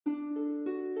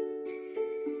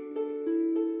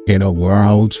In a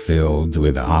world filled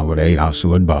with holiday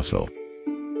hustle and bustle,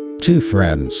 two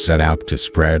friends set out to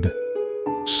spread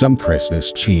some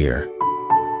Christmas cheer.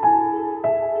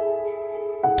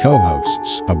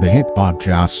 Co-hosts of the hit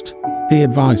podcast, The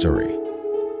Advisory,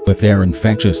 with their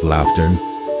infectious laughter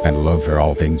and love for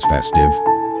all things festive,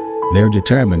 they're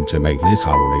determined to make this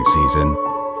holiday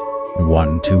season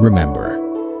one to remember.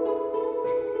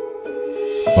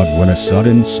 But when a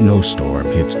sudden snowstorm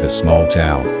hits the small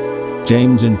town,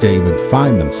 James and David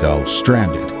find themselves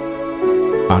stranded,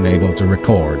 unable to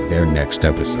record their next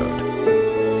episode.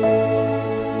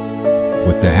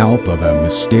 With the help of a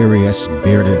mysterious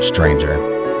bearded stranger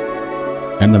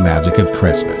and the magic of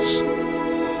Christmas,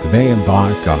 they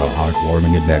embark on a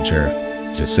heartwarming adventure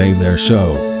to save their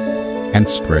show and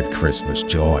spread Christmas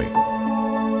joy.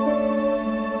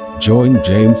 Join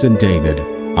James and David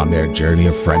on their journey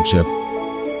of friendship,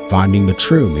 finding the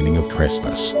true meaning of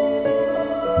Christmas.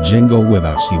 Jingle with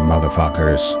us, you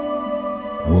motherfuckers.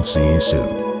 We'll see you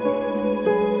soon.